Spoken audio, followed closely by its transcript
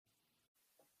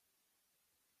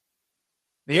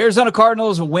The Arizona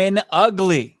Cardinals win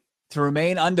ugly to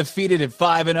remain undefeated at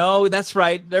 5-0. That's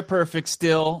right. They're perfect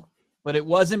still, but it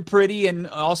wasn't pretty and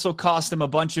also cost them a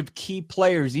bunch of key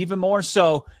players. Even more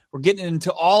so, we're getting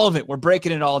into all of it. We're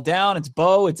breaking it all down. It's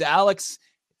Bo, it's Alex,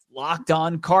 it's Locked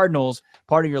On Cardinals,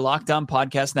 part of your Locked On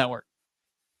Podcast Network.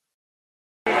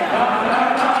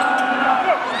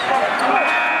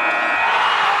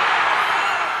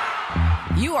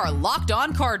 You are Locked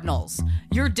On Cardinals,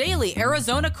 your daily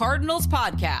Arizona Cardinals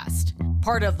podcast.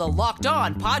 Part of the Locked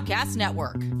On Podcast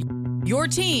Network, your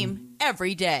team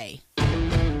every day.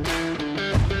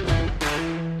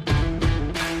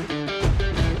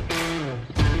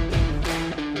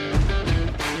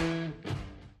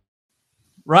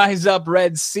 Rise up,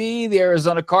 Red Sea. The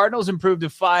Arizona Cardinals improved to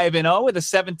 5-0 with a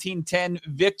 17-10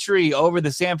 victory over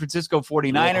the San Francisco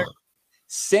 49ers.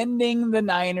 Sending the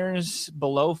Niners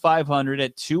below 500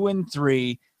 at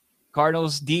 2-3.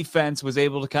 Cardinals defense was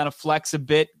able to kind of flex a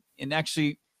bit and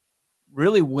actually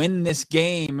really win this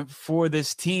game for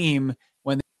this team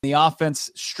when the offense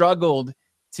struggled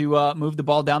to move the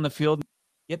ball down the field and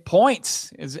get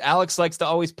points. As Alex likes to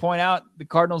always point out, the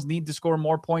Cardinals need to score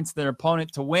more points than their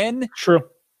opponent to win. True.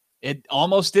 It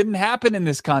almost didn't happen in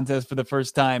this contest for the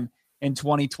first time in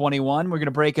 2021. We're going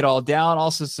to break it all down.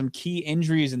 Also, some key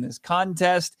injuries in this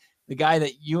contest. The guy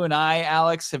that you and I,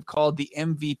 Alex, have called the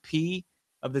MVP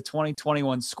of the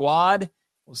 2021 squad.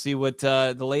 We'll see what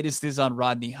the latest is on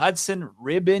Rodney Hudson.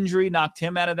 Rib injury knocked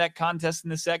him out of that contest in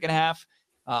the second half.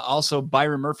 Also,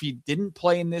 Byron Murphy didn't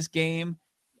play in this game.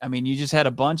 I mean, you just had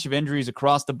a bunch of injuries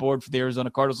across the board for the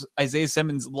Arizona Cardinals. Isaiah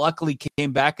Simmons luckily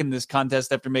came back in this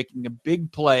contest after making a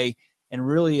big play and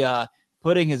really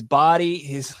putting his body,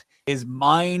 his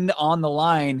mind on the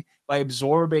line by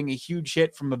absorbing a huge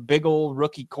hit from a big old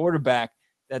rookie quarterback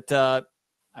that,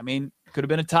 could have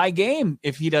been a tie game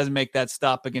if he doesn't make that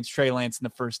stop against Trey Lance in the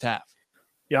first half.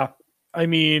 Yeah. I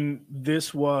mean,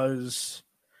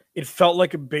 it felt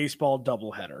like a baseball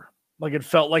doubleheader. Like it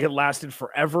felt like it lasted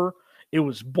forever. It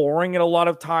was boring at a lot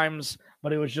of times,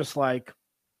 but it was just like,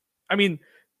 I mean,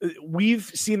 we've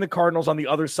seen the Cardinals on the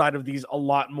other side of these a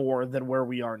lot more than where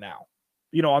we are now.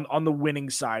 You know, on the winning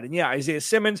side. And yeah, Isaiah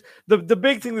Simmons, the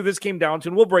big thing that this came down to,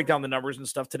 and we'll break down the numbers and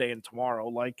stuff today and tomorrow,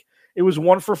 like it was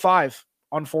 1 for 5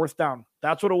 on fourth down.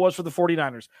 That's what it was for the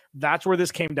 49ers. That's where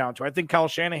this came down to. I think Kyle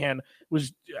Shanahan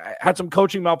had some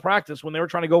coaching malpractice when they were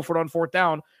trying to go for it on fourth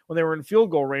down, when they were in field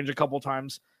goal range a couple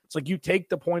times. It's like you take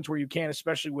the points where you can,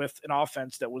 especially with an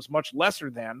offense that was much lesser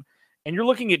than, and you're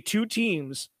looking at two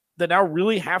teams that now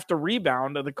really have to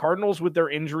rebound. The Cardinals with their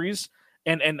injuries,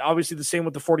 and obviously the same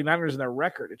with the 49ers and their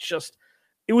record.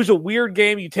 It was a weird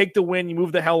game. You take the win, you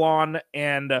move the hell on,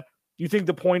 and you think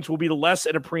the points will be less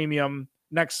at a premium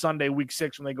next Sunday, week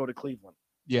 6, when they go to Cleveland.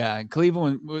 Yeah, and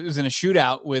Cleveland was in a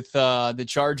shootout with the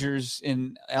Chargers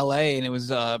in L.A., and it was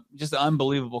just an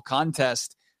unbelievable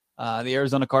contest. The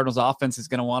Arizona Cardinals offense is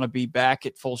going to want to be back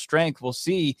at full strength. We'll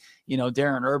see. You know,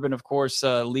 Darren Urban, of course,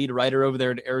 lead writer over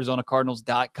there at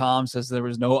ArizonaCardinals.com, says there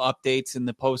was no updates in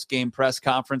the post-game press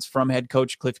conference from head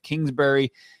coach Cliff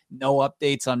Kingsbury. No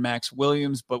updates on Max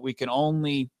Williams, but we can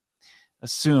only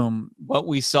assume what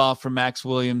we saw from Max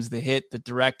Williams, the hit, the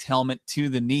direct helmet to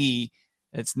the knee.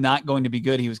 It's not going to be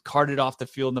good. He was carted off the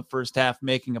field in the first half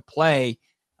making a play.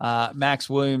 Max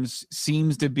Williams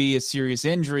seems to be a serious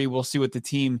injury. We'll see what the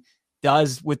team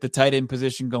does with the tight end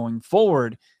position going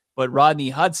forward. But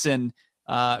Rodney Hudson,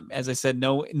 as I said,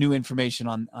 no new information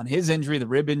on his injury, the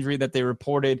rib injury that they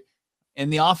reported.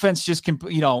 And the offense just,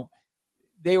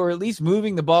 they were at least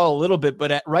moving the ball a little bit.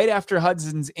 But right after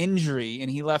Hudson's injury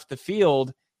and he left the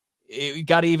field, it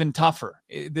got even tougher.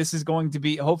 This is going to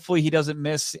be, hopefully he doesn't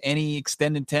miss any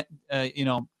extended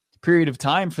period of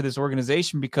time for this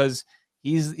organization, because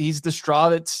he's the straw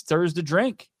that stirs the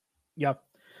drink. Yeah.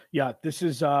 Yeah. This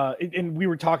is, and we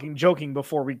were joking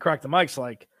before we cracked the mics.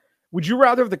 Like, would you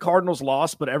rather have the Cardinals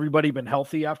lost, but everybody been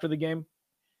healthy after the game?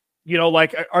 You know,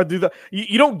 like,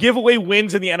 you don't give away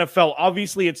wins in the NFL.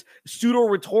 Obviously it's pseudo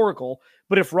rhetorical,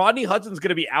 but if Rodney Hudson's going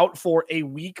to be out for a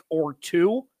week or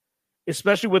two,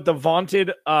 especially with the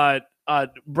vaunted,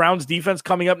 Browns defense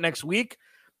coming up next week,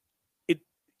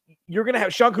 you're going to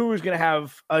have Sean Kugler's going to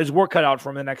have his work cut out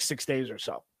for him in the next 6 days or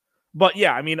so. But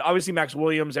yeah, I mean, obviously Max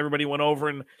Williams, everybody went over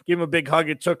and gave him a big hug.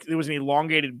 It was an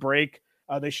elongated break.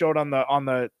 They showed on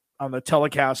the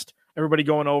telecast, everybody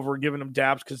going over, giving him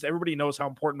daps, because everybody knows how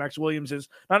important Max Williams is,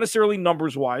 not necessarily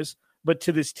numbers wise, but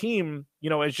to this team, you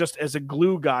know, as a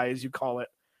glue guy, as you call it.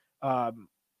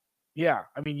 Yeah,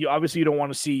 I mean, you don't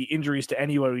want to see injuries to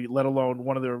anybody, let alone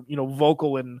one of their,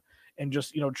 vocal and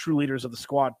just, true leaders of the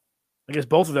squad. I guess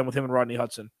both of them with him and Rodney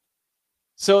Hudson.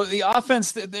 So the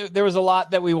offense, there was a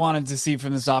lot that we wanted to see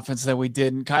from this offense that we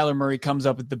didn't. Kyler Murray comes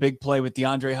up with the big play with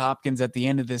DeAndre Hopkins at the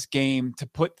end of this game to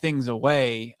put things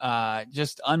away.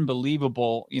 Just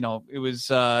unbelievable. It was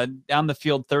down the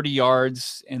field 30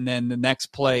 yards, and then the next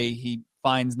play he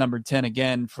finds number 10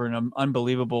 again for an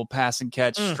unbelievable pass and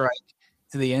catch strike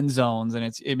to the end zones,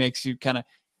 and it makes you kind of,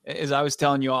 as I was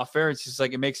telling you off air, it's just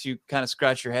like it makes you kind of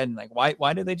scratch your head and like,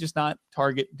 why do they just not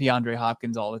target DeAndre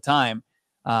Hopkins all the time?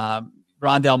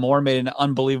 Rondale Moore made an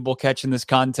unbelievable catch in this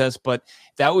contest, but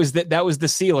that was the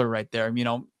sealer right there.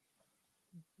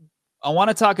 I want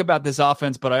to talk about this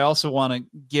offense, but I also want to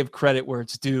give credit where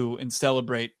it's due and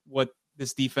celebrate what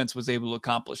this defense was able to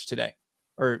accomplish today.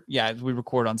 As we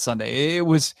record on Sunday, it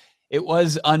was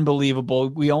unbelievable.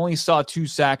 We only saw 2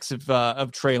 sacks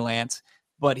of Trey Lance,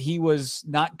 but he was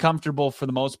not comfortable for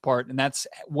the most part, and that's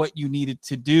what you needed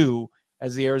to do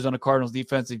as the Arizona Cardinals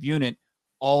defensive unit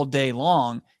all day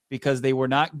long, because they were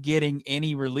not getting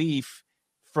any relief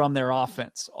from their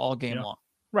offense all game long.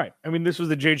 Right. I mean, this was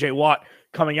the J.J. Watt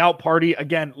coming out party.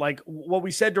 Again, like what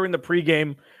we said during the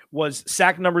pregame was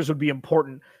sack numbers would be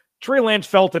important. Trey Lance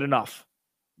felt it enough.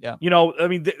 Yeah.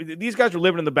 These guys were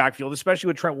living in the backfield, especially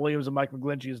with Trent Williams and Mike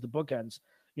McGlinchey as the bookends.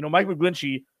 Mike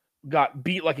McGlinchey got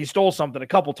beat like he stole something a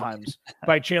couple times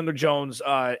by Chandler Jones,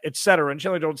 et cetera. And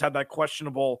Chandler Jones had that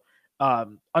questionable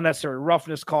unnecessary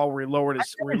roughness call where he lowered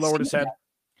his head.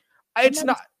 It's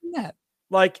not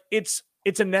like it's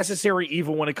a necessary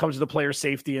evil when it comes to the player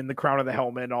safety and the crown of the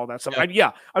helmet and all that stuff.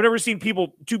 Yeah. I've never seen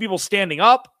two people standing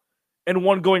up and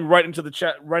one going right into the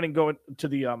chest, right and going to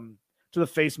the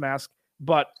face mask.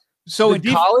 But so in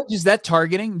college, is that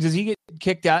targeting? Does he get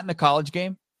kicked out in the college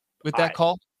game with that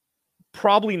call?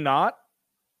 Probably not.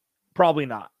 Okay. Probably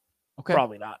not.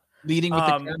 Leading with the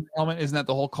crown of the helmet, isn't that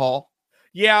the whole call?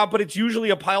 Yeah, but it's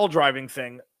usually a pile driving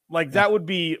thing. Like that would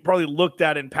be probably looked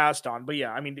at and passed on. But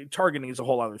yeah, I mean, targeting is a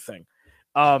whole other thing.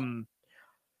 All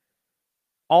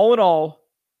in all,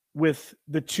 with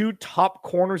the 2 top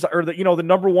corners, or the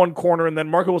number 1 corner, and then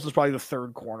Marco Wilson's probably the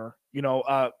 3rd corner.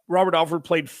 Robert Alford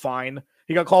played fine.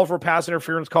 He got called for a pass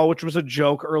interference call, which was a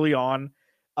joke early on.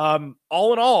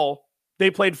 All in all, they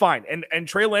played fine. And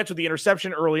Trey Lance with the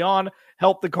interception early on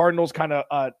helped the Cardinals kind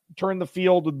of turn the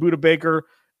field with Budda Baker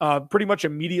pretty much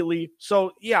immediately.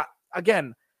 So yeah,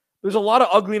 again, there's a lot of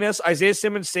ugliness. Isaiah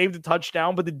Simmons saved a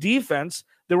touchdown, but the defense,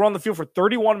 they were on the field for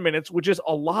 31 minutes, which is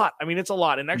a lot. I mean, it's a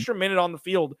lot. An extra minute on the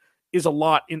field is a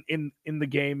lot in the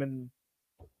game. And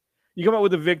you come out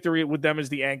with a victory with them as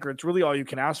the anchor. It's really all you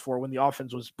can ask for when the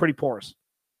offense was pretty porous.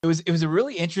 It was a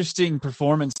really interesting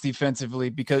performance defensively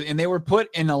because they were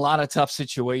put in a lot of tough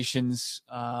situations.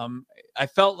 I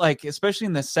felt like, especially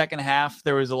in the second half,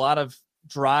 there was a lot of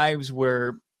drives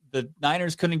where the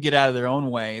Niners couldn't get out of their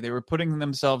own way. They were putting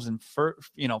themselves in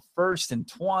first and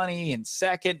 20 and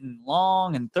second and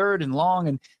long and third and long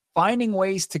and finding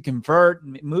ways to convert,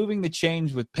 moving the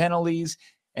chains with penalties.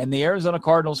 And the Arizona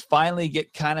Cardinals finally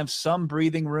get kind of some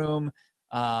breathing room.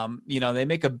 They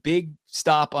make a big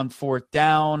stop on 4th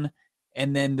down,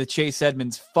 and then the Chase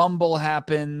Edmonds fumble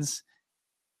happens,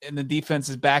 and the defense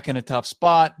is back in a tough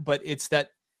spot. But it's that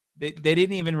they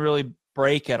didn't even really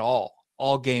break at all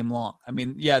game long. I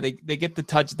mean, yeah, they get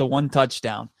the 1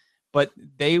 touchdown, but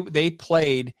they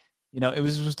played, it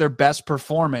was their best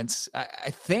performance. I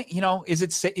think,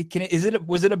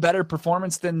 was it a better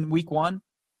performance than week 1?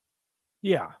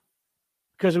 Yeah,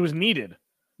 because it was needed.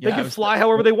 Yeah, they could fly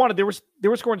however they wanted. They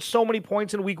were scoring so many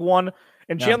points in week 1,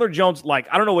 and Chandler Jones, I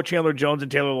don't know what Chandler Jones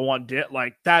and Taylor Lewan did.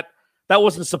 Like that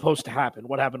wasn't supposed to happen.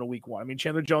 What happened in week 1? I mean,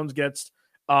 Chandler Jones gets,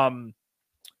 he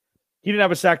didn't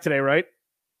have a sack today, right?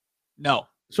 No.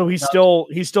 So he's still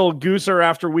a gooser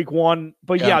after week 1.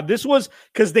 But yeah, this was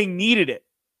because they needed it.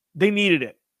 They needed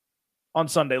it on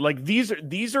Sunday. Like these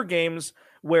are games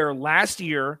where last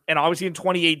year, and obviously in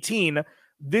 2018,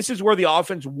 this is where the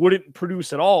offense wouldn't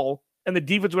produce at all. And the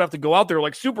defense would have to go out there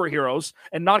like superheroes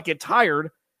and not get tired.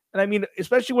 And I mean,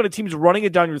 especially when a team's running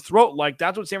it down your throat, like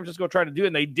that's what San Francisco tried to do.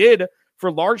 And they did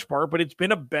for large part, but it's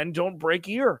been a bend, don't break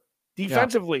year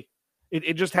defensively. Yeah.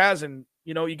 It just has. And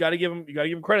you got to give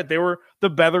them credit. They were the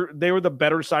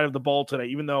better side of the ball today,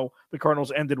 even though the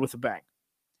Cardinals ended with a bang.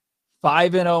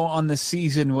 5-0 on the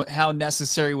season. How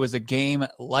necessary was a game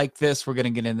like this? We're going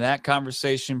to get into that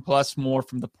conversation, plus more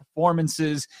from the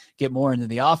performances, get more into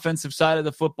the offensive side of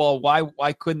the football.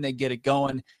 Why couldn't they get it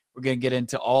going? We're going to get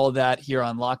into all of that here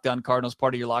on Locked On Cardinals,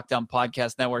 part of your Locked On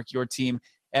Podcast Network, your team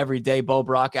every day. Bo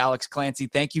Brock, Alex Clancy,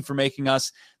 thank you for making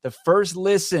us the first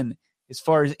listen as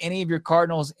far as any of your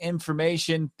Cardinals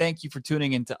information. Thank you for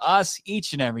tuning into us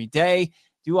each and every day.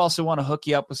 Do also want to hook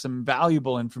you up with some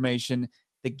valuable information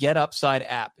the Get Upside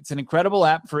app. It's an incredible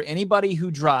app for anybody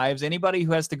who drives, anybody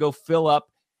who has to go fill up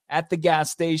at the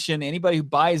gas station, anybody who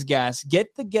buys gas.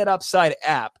 Get the Get Upside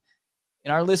app.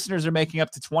 And our listeners are making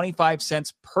up to 25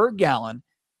 cents per gallon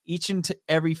each and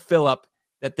every fill up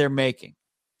that they're making.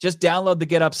 Just download the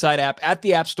Get Upside app at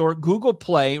the App Store, Google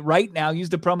Play right now. Use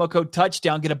the promo code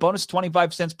Touchdown. Get a bonus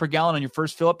 25 cents per gallon on your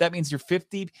first fill up. That means you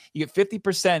get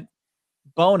 50%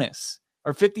 bonus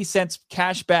or 50 cents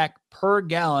cash back per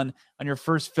gallon on your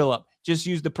first fill up. Just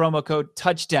use the promo code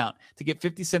Touchdown to get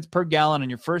 50 cents per gallon on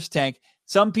your first tank.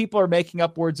 Some people are making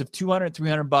upwards of $200,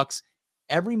 $300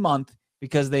 every month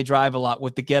because they drive a lot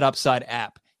with the Get Upside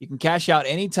app. You can cash out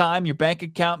anytime, your bank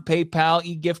account, PayPal,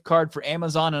 e-gift card for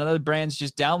Amazon and other brands.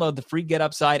 Just download the free Get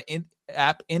Upside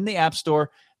app in the App Store,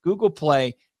 Google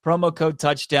Play. Promo code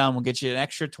Touchdown will get you an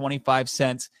extra 25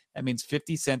 cents. That means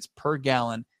 50 cents per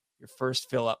gallon, your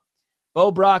first fill up. Bo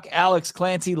Brock, Alex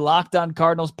Clancy, Locked On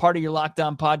Cardinals, part of your Locked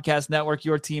On Podcast Network,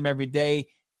 your team every day.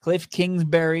 Cliff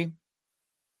Kingsbury,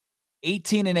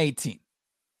 18-18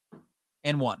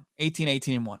 and 1.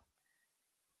 18-18 and 1.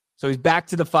 So he's back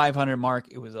to the 500 mark.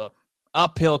 It was a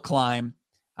uphill climb.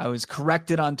 I was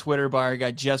corrected on Twitter by our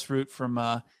guy Jess Root from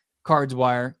Cards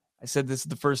Wire. I said this is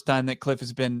the first time that Cliff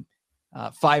has been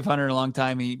 500 in a long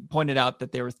time. He pointed out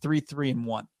that they were 3-3 and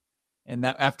 1, and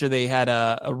that after they had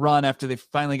a run, after they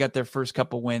finally got their first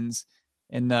couple wins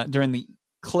during the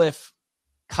Cliff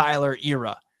Kyler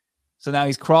era. So now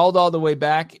he's crawled all the way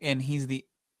back, and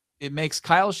it makes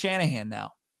Kyle Shanahan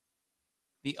now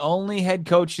the only head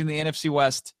coach in the NFC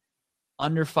West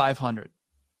under 500.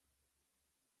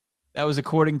 That was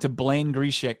according to Blaine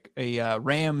Grieshek, a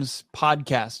Rams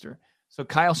podcaster. So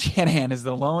Kyle Shanahan is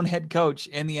the lone head coach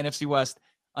in the NFC West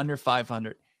under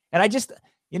 500. And I just,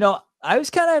 I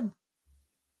was kind of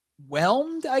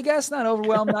whelmed, I guess, not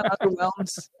overwhelmed, not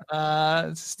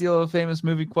underwhelmed. Steal a famous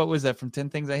movie quote. Was that from 10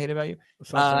 Things I Hate About You?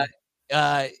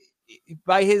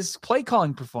 By his play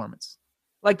calling performance.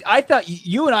 Like, I thought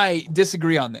you and I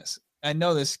disagree on this. I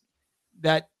know this,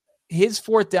 that his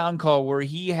fourth down call where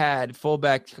he had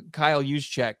fullback Kyle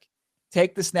Juszczyk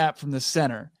take the snap from the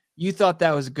center, you thought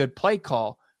that was a good play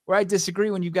call. Where I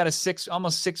disagree when you've got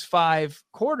almost 6'5"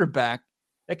 quarterback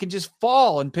that can just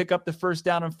fall and pick up the first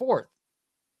down and fourth.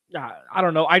 I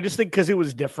don't know. I just think because it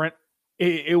was different.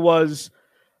 It was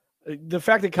the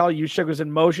fact that Kyle Juszczyk was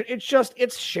in motion.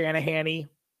 It's Shanahan-y.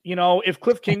 If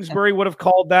Cliff Kingsbury would have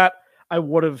called that, I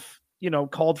would have,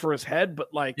 called for his head. But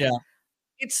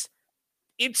it's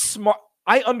smart.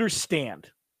 I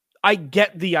understand. I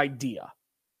get the idea.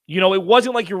 It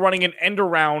wasn't like you're running an end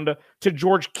around to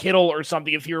George Kittle or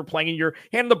something if you were playing and you're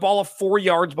handing the ball 4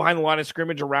 yards behind the line of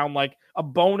scrimmage around like a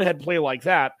bonehead play like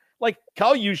that. Like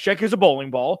Kyle Juszczyk is a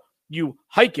bowling ball. You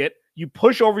hike it, you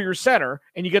push over your center,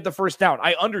 and you get the first down.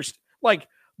 I understand. Like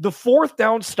the fourth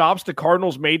down stops the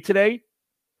Cardinals made today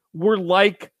were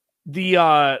like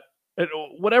the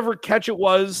whatever catch it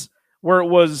was where it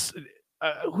was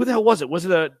who the hell was it? Was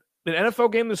it an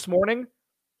NFL game this morning?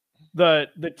 The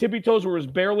tippy toes where it was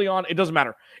barely on. It doesn't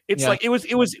matter. It's like it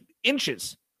was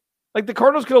inches. Like the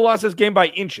Cardinals could have lost this game by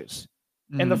inches.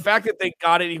 Mm-hmm. And the fact that they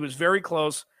got it, he was very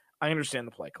close. I understand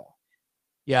the play call.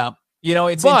 Yeah.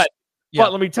 It's but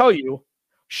let me tell you,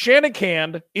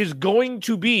 Shanahan is going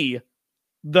to be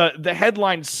the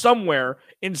headline somewhere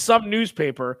in some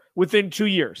newspaper within 2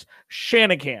 years.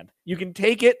 Shanahan. You can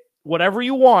take it, whatever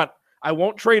you want. I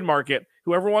won't trademark it.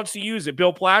 Whoever wants to use it,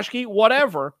 Bill Plaschke,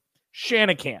 whatever.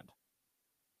 Shanahan.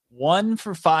 1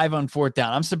 for 5 on fourth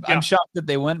down. I'm shocked that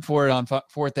they went for it on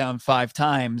fourth down 5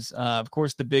 times. Of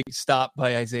course, the big stop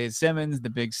by Isaiah Simmons, the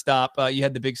big stop. You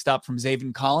had the big stop from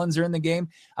Zaven Collins during the game.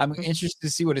 I'm interested to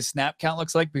see what his snap count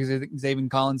looks like because I think Zaven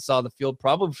Collins saw the field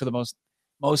probably for the most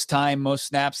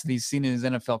snaps that he's seen in his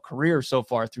NFL career so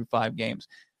far through 5 games.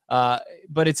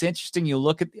 But it's interesting. You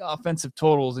look at the offensive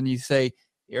totals and you say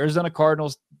the Arizona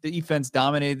Cardinals defense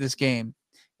dominated this game.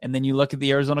 And then you look at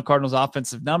the Arizona Cardinals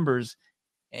offensive numbers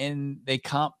and they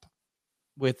comp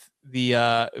with the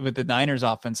Niners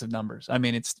offensive numbers. I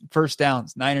mean, it's first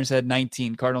downs. Niners had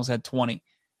 19, Cardinals had 20.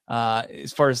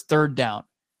 As far as third down,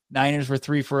 Niners were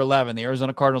 3 for 11. The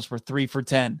Arizona Cardinals were 3 for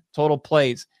 10. Total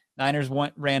plays, Niners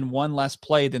ran 1 less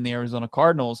play than the Arizona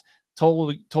Cardinals.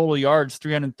 Total yards,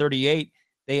 338.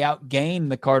 They outgained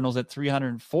the Cardinals at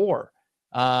 304.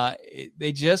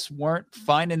 They just weren't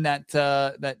finding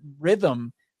that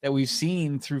rhythm that we've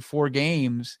seen through 4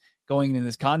 games going into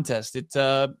this contest.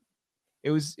 It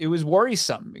was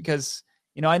worrisome because,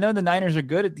 I know the Niners are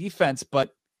good at defense,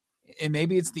 but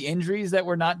maybe it's the injuries that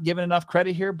we're not given enough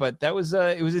credit here, but it was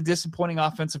a disappointing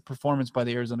offensive performance by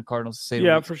the Arizona Cardinals to say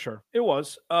the least. For sure. It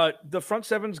was. The front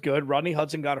seven's good. Rodney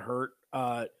Hudson got hurt.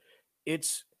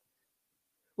 it's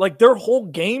like their whole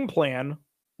game plan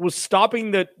was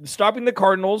stopping the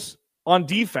Cardinals on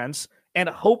defense and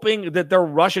hoping that their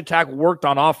rush attack worked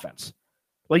on offense.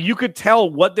 Like you could tell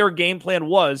what their game plan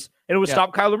was, and it was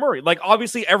stop Kyler Murray. Like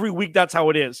obviously every week that's how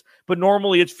it is, but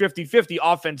normally it's 50-50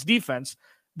 offense, defense.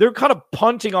 They're kind of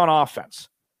punting on offense.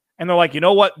 And they're like, you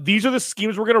know what? These are the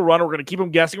schemes we're going to run. We're going to keep them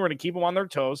guessing. We're going to keep them on their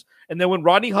toes. And then when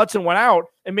Rodney Hudson went out,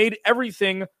 it made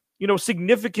everything,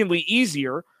 significantly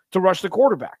easier to rush the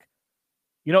quarterback.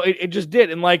 It just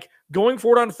did. And like going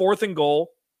forward on 4th and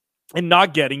goal and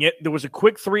not getting it, there was a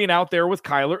quick 3 and out there with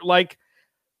Kyler. Like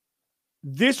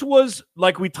this was,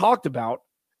 like we talked about,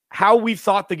 how we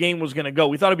thought the game was going to go.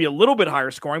 We thought it'd be a little bit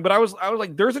higher scoring, but I was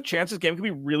like, there's a chance this game could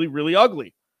be really, really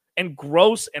ugly and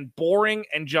gross and boring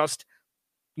and just,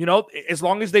 as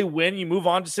long as they win, you move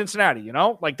on to Cincinnati,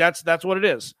 like that's what it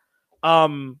is.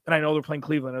 And I know they're playing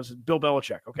Cleveland. It was Bill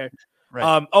Belichick. Okay.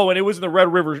 Right. And it was in the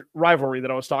Red River rivalry that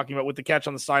I was talking about with the catch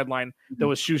on the sideline that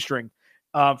was shoestring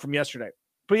from yesterday.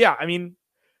 But yeah, I mean,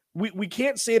 we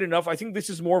can't say it enough. I think this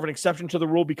is more of an exception to the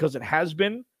rule because it has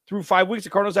been through 5 weeks. The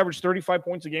Cardinals averaged 35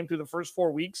 points a game through the first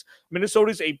 4 weeks.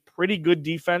 Minnesota's a pretty good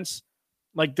defense.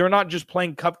 Like they're not just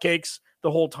playing cupcakes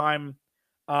the whole time.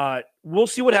 We'll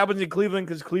see what happens in Cleveland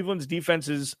because Cleveland's defense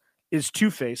is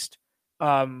two-faced.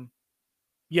 And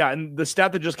the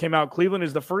stat that just came out, Cleveland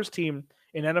is the first team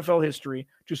in NFL history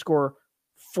to score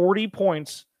 40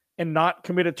 points and not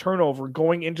commit a turnover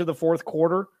going into the fourth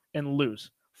quarter and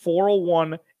lose.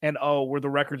 401-0 were the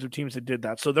records of teams that did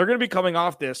that. So they're going to be coming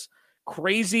off this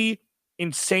crazy,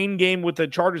 insane game with the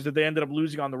Chargers that they ended up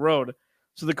losing on the road.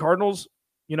 So the Cardinals,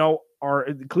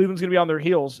 Cleveland's going to be on their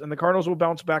heels, and the Cardinals will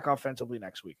bounce back offensively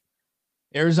next week.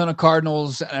 Arizona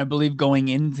Cardinals, I believe, going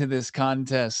into this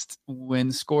contest,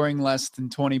 when scoring less than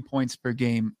 20 points per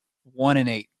game,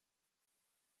 1-8.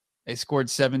 They scored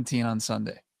 17 on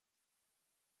Sunday.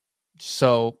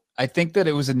 So I think that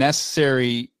it was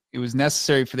necessary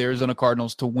for the Arizona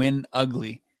Cardinals to win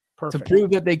ugly. Perfect. To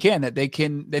prove that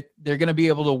that they're going to be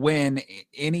able to win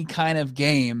any kind of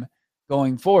game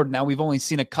going forward. Now we've only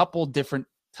seen a couple different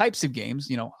types of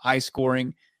games, high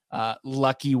scoring,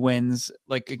 lucky wins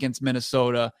like against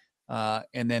Minnesota,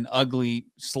 and then ugly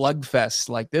slugfests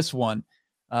like this one,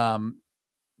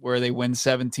 where they win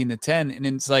 17-10. And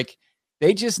it's like,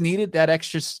 they just needed that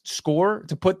extra score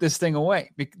to put this thing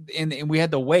away. And we had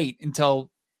to wait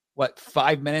until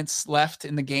 5 minutes left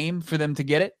in the game for them to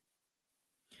get it.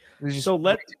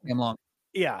 Long.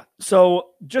 Yeah.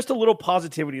 So just a little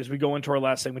positivity as we go into our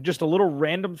last segment, just a little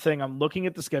random thing. I'm looking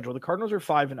at the schedule. The Cardinals are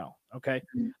 5-0. Okay.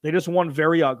 Mm-hmm. They just won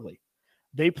very ugly.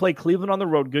 They play Cleveland on the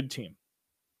road. Good team.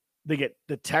 They get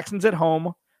the Texans at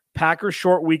home, Packers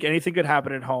short week. Anything could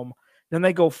happen at home. Then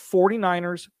they go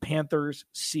 49ers, Panthers,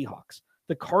 Seahawks.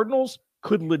 The Cardinals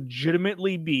could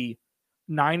legitimately be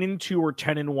 9-2 or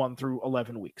 10-1 through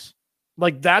 11 weeks.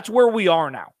 Like that's where we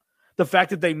are now. The fact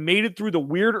that they made it through the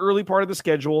weird early part of the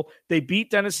schedule, they beat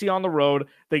Tennessee on the road,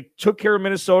 they took care of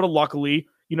Minnesota, luckily.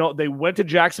 They went to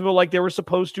Jacksonville like they were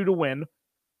supposed to win.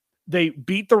 They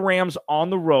beat the Rams on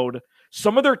the road.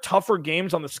 Some of their tougher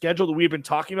games on the schedule that we've been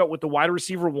talking about with the wide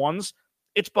receiver ones,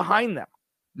 it's behind them.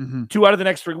 Mm-hmm. 2 out of the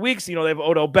next 3 weeks, they have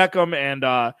Odell Beckham and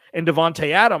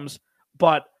Devontae Adams.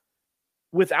 But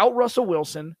without Russell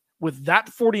Wilson, with that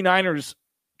 49ers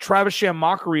Travis Sham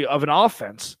mockery of an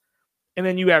offense, and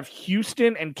then you have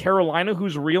Houston and Carolina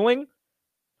who's reeling,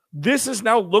 this is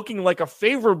now looking like a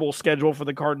favorable schedule for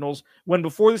the Cardinals when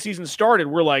before the season started,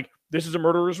 we're like, this is a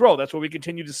murderer's row. That's what we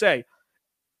continue to say.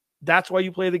 That's why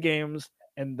you play the games,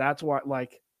 and that's why,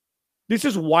 this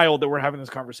is wild that we're having this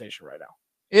conversation right now.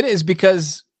 It is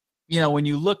because, when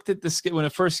you looked at when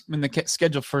the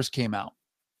schedule first came out,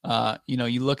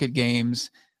 you look at games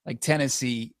like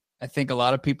Tennessee. I think a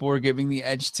lot of people were giving the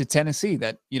edge to Tennessee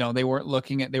that, they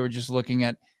were just looking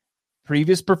at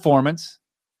previous performance.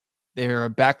 They're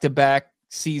back-to-back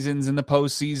seasons in the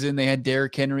postseason. They had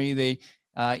Derrick Henry. They,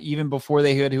 even before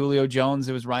they had Julio Jones,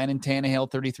 it was Ryan and Tannehill,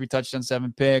 33 touchdowns,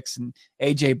 7 picks, and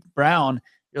A.J. Brown.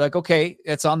 You're like, okay,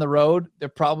 it's on the road. They're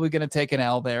probably going to take an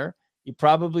L there. You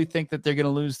probably think that they're going to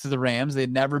lose to the Rams.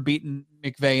 They'd never beaten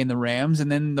McVay and the Rams.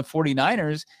 And then the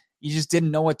 49ers, you just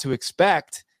didn't know what to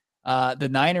expect. The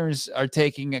Niners are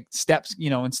taking steps,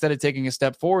 instead of taking a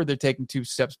step forward, they're taking 2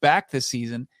 steps back this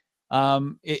season.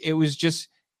 It's just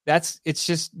this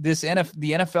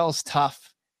the NFL is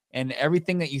tough, and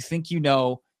everything that you think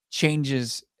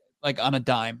changes like on a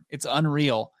dime. It's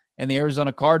unreal. And the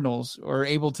Arizona Cardinals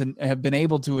have been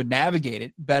able to navigate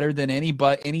it better than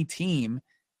any team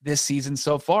this season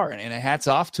so far. And hats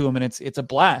off to them. And it's a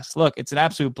blast. Look, it's an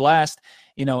absolute blast,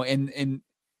 and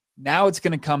Now it's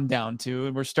going to come down to,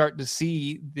 and we're starting to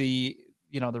see the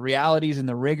realities and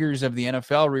the rigors of the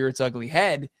NFL rear its ugly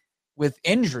head with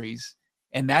injuries.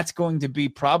 And that's going to be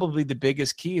probably the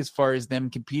biggest key as far as them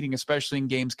competing, especially in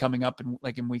games coming up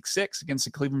in week 6 against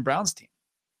the Cleveland Browns team.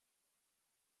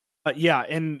 Yeah,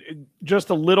 and just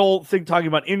a little thing talking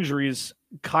about injuries.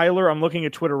 Kyler, I'm looking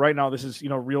at Twitter right now. This is,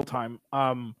 real time.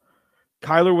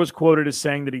 Kyler was quoted as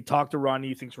saying that he talked to Rodney.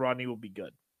 He thinks Rodney will be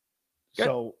good.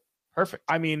 So perfect.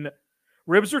 I mean,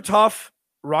 ribs are tough.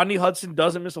 Rodney Hudson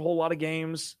doesn't miss a whole lot of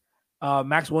games.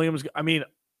 Max Williams. I mean,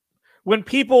 when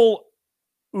people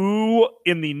ooh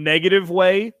in the negative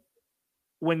way,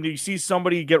 when you see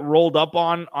somebody get rolled up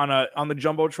on the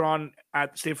Jumbotron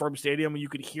at State Farm Stadium, you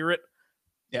could hear it.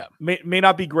 Yeah, may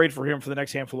not be great for him for the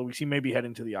next handful of weeks. He may be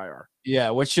heading to the IR.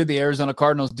 Yeah, what should the Arizona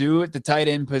Cardinals do at the tight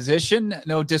end position?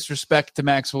 No disrespect to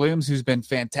Max Williams, who's been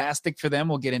fantastic for them.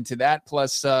 We'll get into that.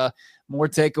 Plus, more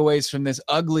takeaways from this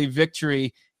ugly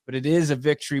victory. But it is a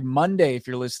victory Monday if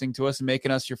you're listening to us and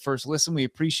making us your first listen. We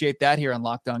appreciate that here on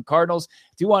Locked On Cardinals.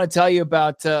 I do want to tell you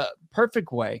about a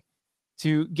perfect way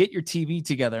to get your TV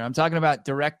together. I'm talking about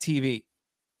DirecTV.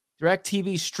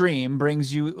 DirecTV Stream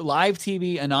brings you live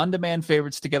TV and on-demand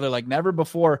favorites together like never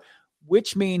before,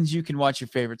 which means you can watch your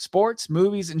favorite sports,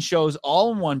 movies, and shows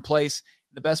all in one place.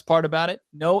 The best part about it,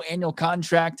 no annual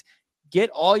contract. Get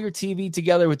all your TV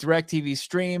together with DirecTV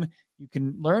Stream. You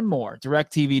can learn more,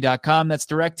 directtv.com. That's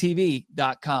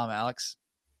directtv.com, Alex.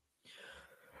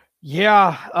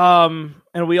 Yeah,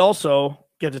 and we also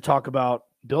get to talk about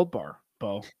Built Bar,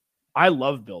 Bo. I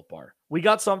love Built Bar. We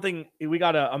got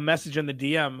a message in the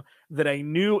DM that I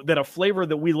knew that a flavor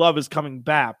that we love is coming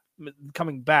back.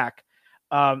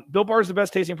 Built Bar is the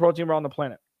best tasting protein bar on the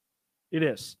planet. It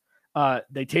is.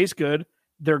 They taste good.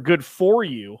 They're good for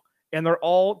you, and they're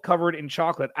all covered in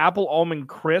chocolate. Apple Almond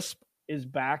Crisp is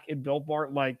back in Built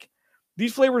Bar. Like,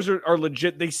 these flavors are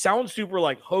legit. They sound super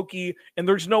like hokey, and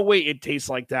there's no way it tastes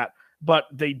like that, but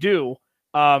they do.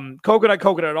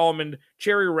 Coconut almond,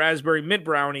 cherry raspberry, mint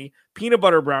brownie, peanut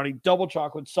butter brownie, double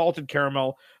chocolate, salted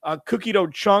caramel, cookie dough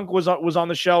chunk was on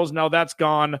the shelves. Now that's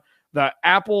gone. The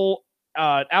apple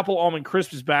almond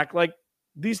crisp is back. Like,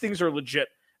 these things are legit.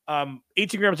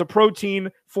 18 grams of protein,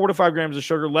 4 to 5 grams of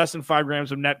sugar, less than 5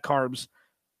 grams of net carbs.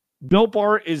 Built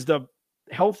Bar is the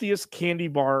healthiest candy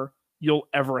bar you'll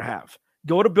ever have.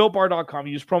 Go to BuiltBar.com,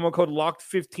 use promo code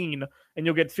LOCKED15, and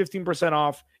you'll get 15%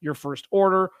 off your first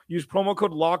order. Use promo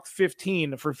code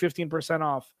LOCKED15 for 15%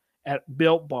 off at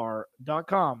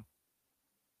BuiltBar.com.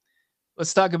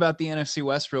 Let's talk about the NFC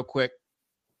West real quick.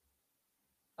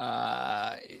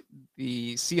 The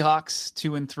Seahawks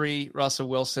 2-3, Russell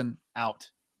Wilson out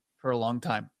for a long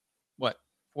time. What,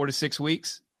 4 to 6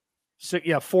 weeks?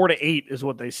 4 to 8 is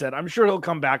what they said. I'm sure he'll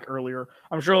come back earlier.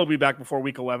 I'm sure he'll be back before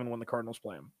week 11 when the Cardinals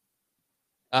play him.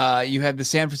 You have the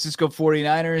San Francisco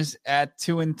 49ers at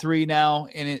 2-3 now,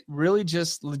 and it really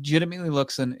just legitimately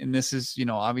looks, and this is,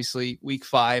 obviously week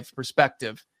 5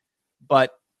 perspective,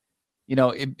 but,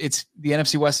 it's the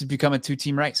NFC West has become a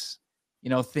 2-team race.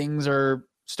 Things are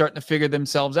starting to figure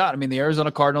themselves out. I mean, the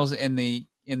Arizona Cardinals and the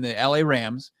LA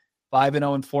Rams,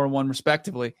 5-0 and 4-1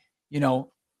 respectively,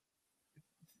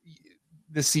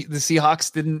 the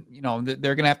Seahawks didn't,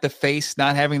 they're going to have to face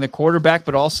not having the quarterback,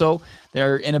 but also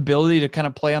their inability to kind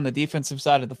of play on the defensive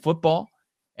side of the football.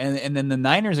 And then the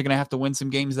Niners are going to have to win some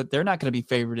games that they're not going to be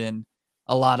favored in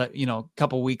a lot of,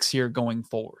 couple weeks here going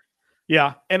forward.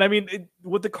 Yeah. And I mean,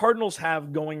 what the Cardinals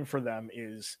have going for them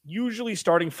is usually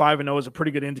starting 5-0 is a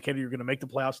pretty good indicator you're going to make the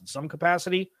playoffs in some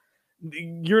capacity.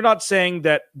 You're not saying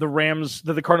that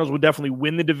the Cardinals would definitely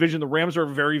win the division. The Rams are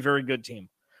a very, very good team.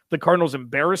 The Cardinals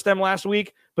embarrassed them last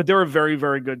week, but they're a very,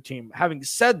 very good team. Having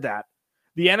said that,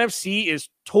 the NFC is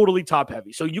totally top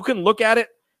heavy. So you can look at it,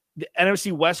 the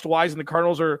NFC West wise, and the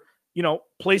Cardinals are,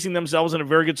 placing themselves in a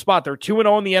very good spot. They're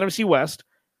 2-0 in the NFC West.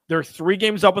 They're 3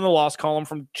 games up in the loss column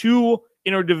from 2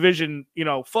 interdivision,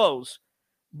 foes.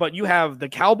 But you have the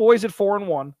Cowboys at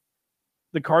 4-1,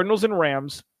 the Cardinals and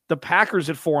Rams, the Packers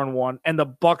at 4-1, and the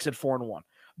Bucks at 4-1.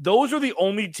 Those are the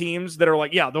only teams that are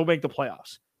like, yeah, they'll make the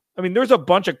playoffs. I mean, there's a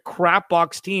bunch of crap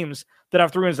box teams that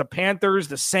have 3 wins: the Panthers,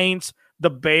 the Saints, the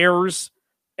Bears,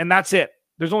 and that's it.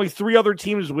 There's only 3 other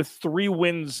teams with 3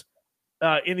 wins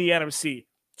in the NFC.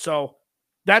 So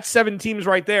that's 7 teams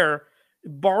right there.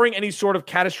 Barring any sort of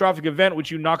catastrophic event,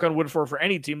 which you knock on wood for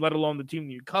any team, let alone the team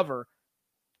you cover,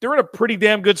 they're in a pretty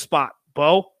damn good spot,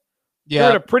 Bo. Yeah.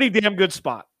 They're in a pretty damn good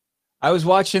spot. I was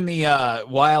watching the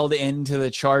wild end to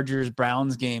the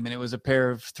Chargers-Browns game, and it was a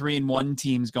pair of 3-1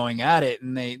 teams going at it,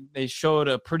 and they showed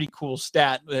a pretty cool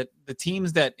stat that the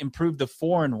teams that improved to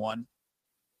 4-1,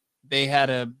 they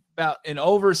had a about an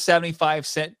over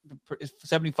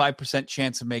 75%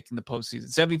 chance of making the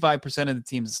postseason. 75% of the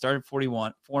teams that started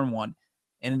 4-1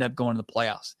 ended up going to the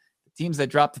playoffs. The teams that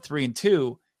dropped to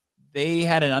 3-2, they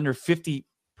had an under 50%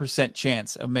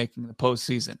 chance of making the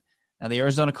postseason. Now the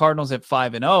Arizona Cardinals at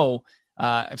 5-0,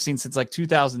 I've seen since like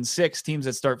 2006, teams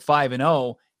that start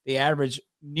 5-0, they average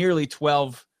nearly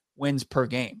 12 wins per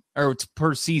game or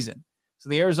per season. So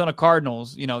the Arizona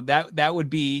Cardinals, that would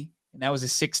be, and that was a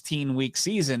 16-week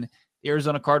season. The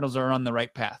Arizona Cardinals are on the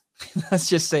right path. Let's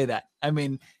just say that. I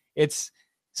mean, it's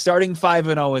starting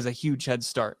 5-0 is a huge head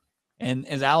start. And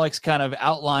as Alex kind of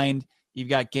outlined, you've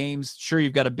got games. Sure,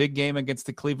 you've got a big game against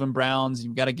the Cleveland Browns.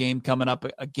 You've got a game coming up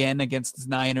again against the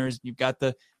Niners. You've got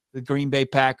the Green Bay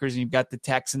Packers, and you've got the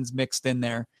Texans mixed in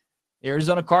there. The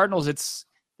Arizona Cardinals,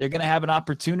 they're going to have an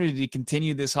opportunity to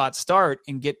continue this hot start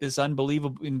and get this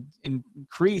unbelievable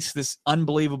increase this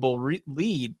unbelievable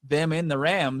lead, them and the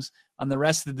Rams, on the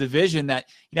rest of the division. That,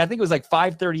 I think it was like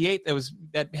 538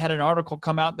 that had an article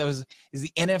come out that is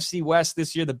the NFC West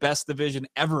this year the best division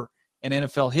ever in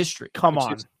NFL history. Come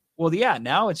on. Well, yeah,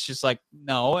 now it's just like,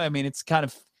 no, I mean, it's kind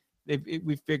of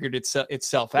we figured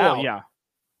itself out. Well, yeah.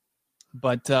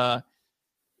 But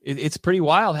it's pretty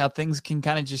wild how things can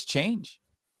kind of just change.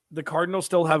 The Cardinals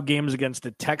still have games against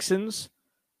the Texans,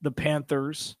 the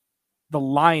Panthers, the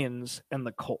Lions, and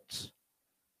the Colts.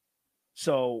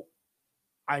 So,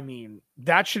 I mean,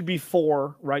 that should be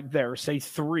 4 right there. Say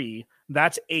 3.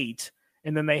 That's 8.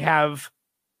 And then they have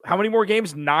how many more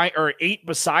games? 9 or 8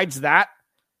 besides that?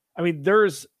 I mean,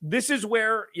 this is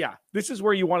where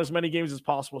you want as many games as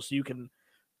possible so you can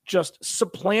just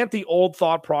supplant the old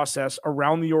thought process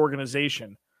around the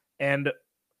organization and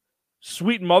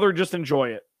sweet mother, just enjoy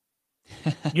it.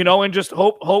 And just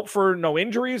hope for no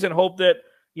injuries and hope that,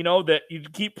 that you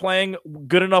keep playing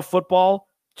good enough football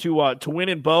to win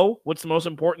in Bo. What's the most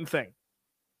important thing?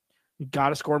 You got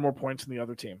to score more points than the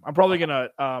other team. I'm probably going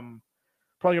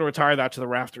to retire that to the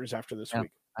rafters after this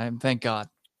week. Thank God.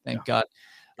 Thank God.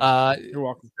 You're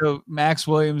welcome. So Max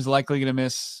Williams likely going to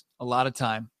miss a lot of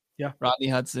time. Yeah. Rodney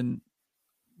Hudson,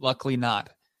 luckily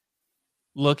not.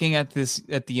 Looking at the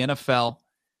NFL,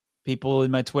 people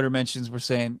in my Twitter mentions were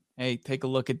saying, hey, take a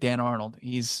look at Dan Arnold.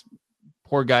 He's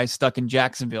poor guy stuck in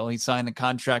Jacksonville. He signed a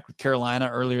contract with Carolina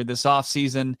earlier this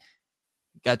offseason,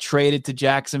 got traded to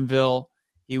Jacksonville.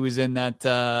 He was in that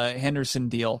Henderson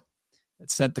deal that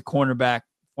sent the cornerback,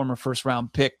 former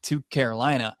first-round pick, to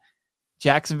Carolina.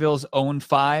 Jacksonville's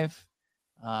 0-5.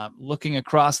 Looking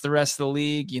across the rest of the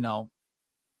league,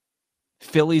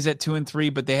 Philly's at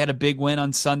 2-3, but they had a big win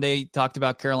on Sunday. Talked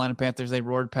about Carolina Panthers. They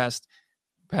roared past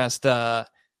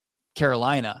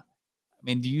Carolina. I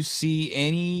mean, do you see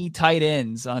any tight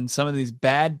ends on some of these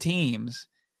bad teams?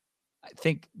 I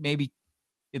think maybe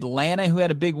Atlanta, who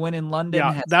had a big win in London.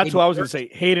 Yeah, that's what I was going to say.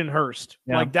 Hayden Hurst.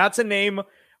 Yeah. Like, that's a name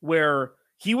where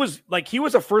he was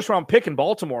a first-round pick in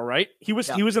Baltimore, right? He was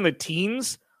in the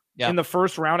teens in the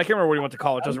first round. I can't remember where he went to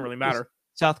college. It doesn't really matter.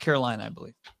 South Carolina, I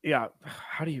believe. Yeah.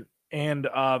 How do you – and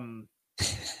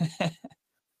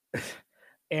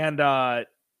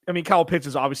I mean, Kyle Pitts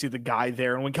is obviously the guy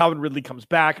there. And when Calvin Ridley comes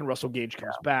back and Russell Gage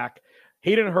comes back,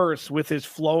 Hayden Hurst with his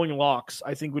flowing locks,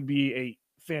 I think would be a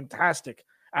fantastic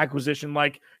acquisition.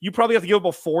 Like, you probably have to give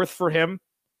up a 4th for him.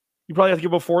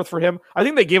 I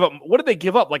think they gave up, what did they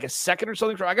give up? Like a 2nd or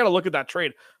something? I got to look at that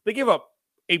trade. They gave up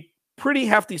a pretty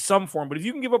hefty sum for him, but if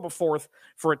you can give up a 4th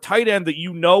for a tight end that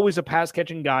is a pass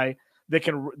catching guy that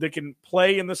can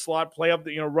play in the slot, play up,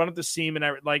 run at the seam and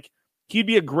everything, like, he'd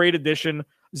be a great addition.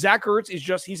 Zach Ertz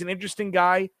he's an interesting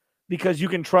guy because you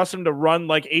can trust him to run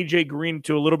like AJ Green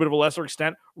to a little bit of a lesser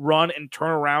extent, run and turn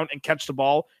around and catch the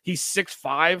ball. He's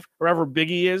 6'5", however big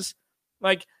he is.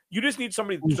 Like, you just need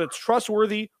somebody that's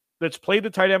trustworthy, that's played the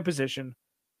tight end position,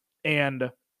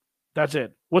 and that's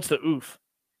it. What's the oof?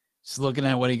 Just looking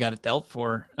at what he got it dealt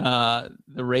for.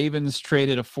 The Ravens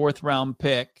traded a 4th-round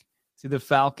pick to the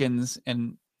Falcons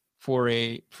and for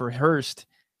Hurst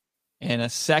and a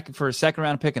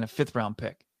 2nd-round pick and a 5th-round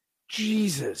pick.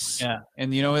 Jesus. Yeah.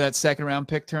 And you know who that 2nd-round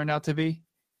pick turned out to be?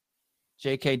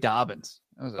 J.K. Dobbins.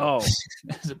 That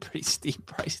was a pretty steep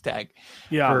price tag.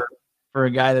 Yeah. For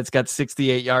a guy that's got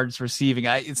 68 yards receiving.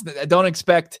 I don't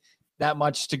expect that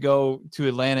much to go to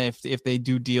Atlanta if they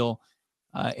do deal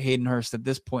Hayden Hurst at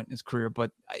this point in his career. But,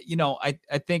 I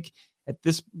think at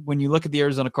this, when you look at the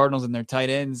Arizona Cardinals and their tight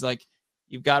ends, like,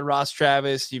 you've got Ross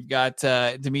Travis, you've got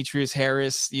Demetrius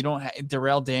Harris.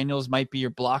 Darrell Daniels might be your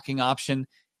blocking option.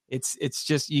 It's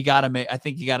just, I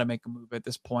think you got to make a move at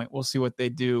this point. We'll see what they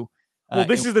do. Well,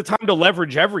 this is the time to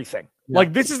leverage everything. Yeah.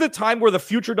 Like, this is the time where the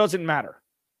future doesn't matter.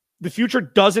 The future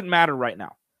doesn't matter right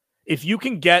now. If you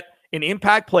can get an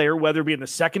impact player, whether it be in the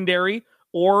secondary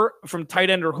or from tight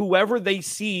end or whoever they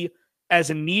see as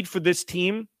a need for this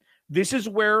team, this is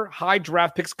where high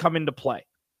draft picks come into play.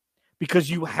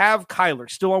 Because you have Kyler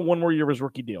still on 1 more year of his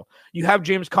rookie deal. You have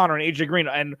James Conner and AJ Green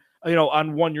and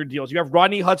on 1-year deals. You have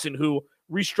Rodney Hudson, who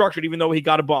restructured even though he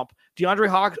got a bump. DeAndre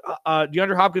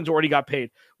Hopkins already got paid.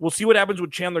 We'll see what happens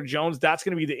with Chandler Jones. That's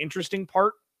going to be the interesting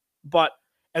part. But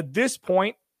at this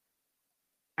point,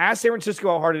 ask San Francisco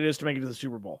how hard it is to make it to the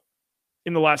Super Bowl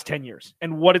in the last 10 years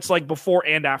and what it's like before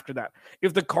and after that.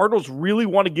 If the Cardinals really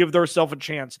want to give themselves a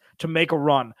chance to make a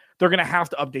run, they're going to have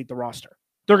to update the roster.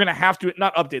 They're going to have to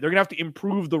not update. They're going to have to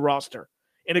improve the roster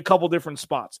in a couple different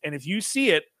spots. And if you see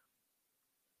it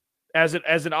as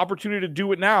an opportunity to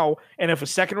do it now, and if a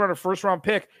second round or first round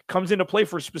pick comes into play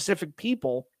for specific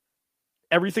people,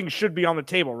 everything should be on the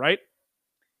table, right?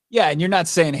 Yeah, and you're not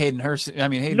saying Hayden Hurst. I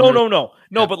mean, No.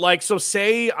 Yeah. But like, so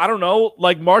say, I don't know,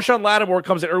 like Marshawn Lattimore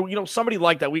comes in, or somebody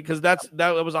like that, because that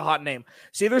was a hot name.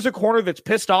 Say there's a corner that's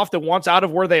pissed off that wants out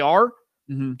of where they are.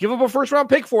 Mm-hmm. Give them a first round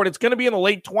pick for it. It's going to be in the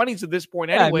late 20s at this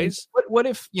point, anyways. I mean, what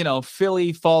if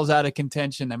Philly falls out of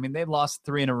contention? I mean, they lost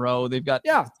 3 in a row. They've got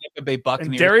Tampa Bay Buccaneers.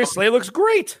 And Darius Slay looks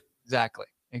great. Exactly.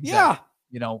 Yeah.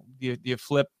 You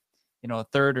flip, a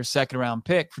third or second round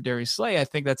pick for Darius Slay. I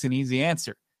think that's an easy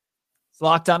answer. It's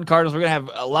Locked On Cardinals. We're gonna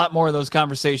have a lot more of those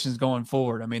conversations going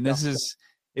forward. I mean, this is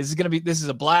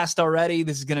a blast already.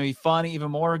 This is gonna be fun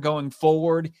even more going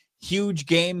forward. Huge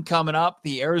game coming up.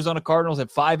 The Arizona Cardinals at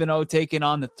 5-0 taking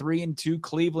on the 3-2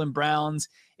 Cleveland Browns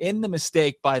in the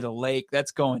Mistake by the Lake.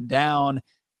 That's going down.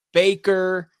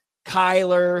 Baker,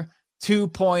 Kyler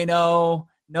 2.0.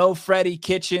 No Freddie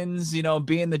Kitchens,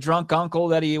 being the drunk uncle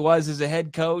that he was as a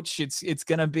head coach. It's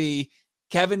going to be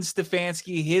Kevin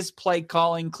Stefanski, his play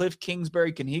calling. Cliff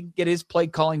Kingsbury, can he get his play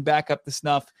calling back up to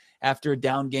snuff after a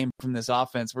down game from this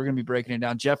offense? We're going to be breaking it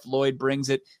down. Jeff Lloyd brings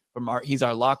it he's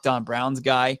our Locked On Browns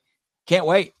guy. Can't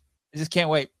wait. I just can't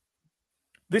wait.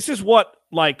 This is what,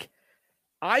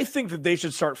 I think that they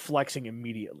should start flexing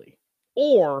immediately.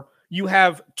 Or you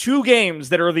have 2 games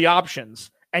that are the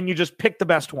options, and you just pick the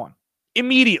best one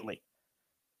immediately.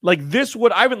 I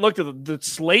haven't looked at the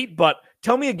slate, but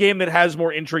tell me a game that has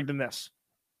more intrigue than this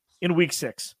in week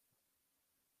 6.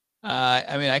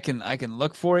 I mean, I can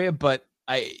look for you, but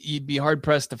you'd be hard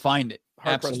pressed to find it.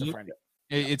 Absolutely.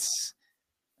 It's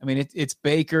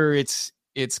Baker.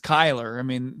 It's Kyler. I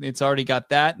mean, it's already got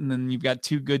that. And then you've got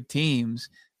 2 good teams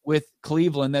with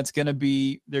Cleveland. They're going to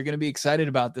be excited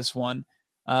about this one.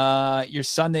 Your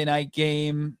Sunday night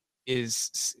game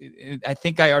I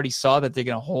think I already saw that they're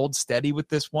going to hold steady with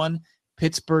this one.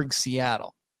 Pittsburgh,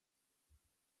 Seattle.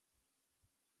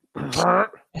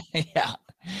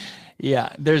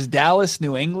 Yeah. There's Dallas,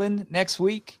 New England next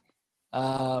week.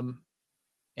 And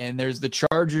there's the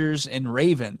Chargers and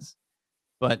Ravens.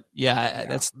 But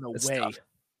that's way. Tough.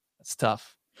 That's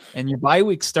tough. And your bye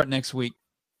weeks start next week.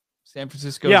 San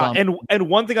Francisco. Yeah, and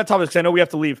one thing on top of this, because I know we have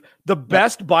to leave. The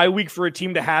best bye week for a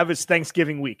team to have is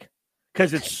Thanksgiving week.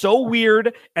 Because it's so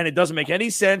weird and it doesn't make any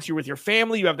sense. You're with your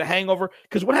family, you have the hangover.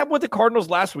 Because what happened with the Cardinals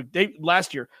last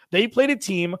year? They played a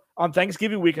team on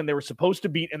Thanksgiving week and they were supposed to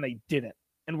beat and they didn't.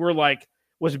 And we're like,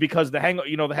 was it because the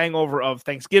hangover of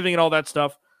Thanksgiving and all that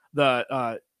stuff?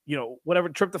 The whatever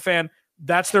tryptophan.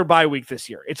 That's their bye week this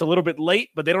year. It's a little bit late,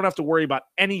 but they don't have to worry about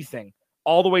anything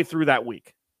all the way through that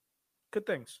week. Good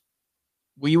things.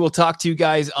 We will talk to you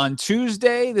guys on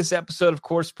Tuesday. This episode, of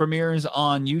course, premieres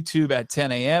on YouTube at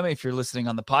 10 a.m. If you're listening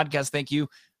on the podcast, thank you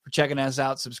for checking us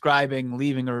out, subscribing,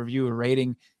 leaving a review, a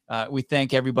rating. We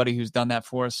thank everybody who's done that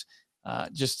for us.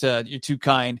 You're too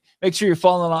kind. Make sure you're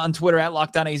following on Twitter at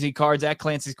LockedOnAZCards, at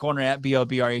Clancy's Corner, at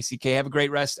BLBRACK. Have a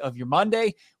great rest of your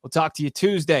Monday. We'll talk to you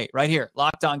Tuesday right here,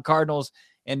 Locked On Cardinals.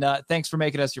 And thanks for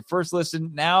making us your first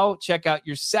listen. Now check out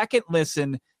your second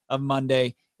listen of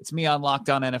Monday. It's me on Locked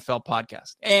On NFL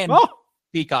podcast and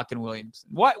Peacock and Williams.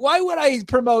 Why would I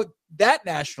promote that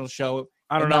national show?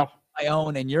 I don't know. My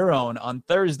own and your own on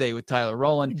Thursday with Tyler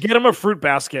Rowland. Get him a fruit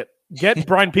basket. Get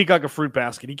Brian Peacock a fruit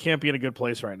basket. He can't be in a good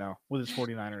place right now with his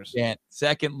 49ers. Yeah.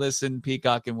 Second listen,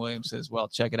 Peacock and Williams as well.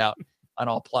 Check it out on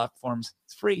all platforms.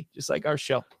 It's free, just like our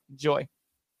show. Enjoy.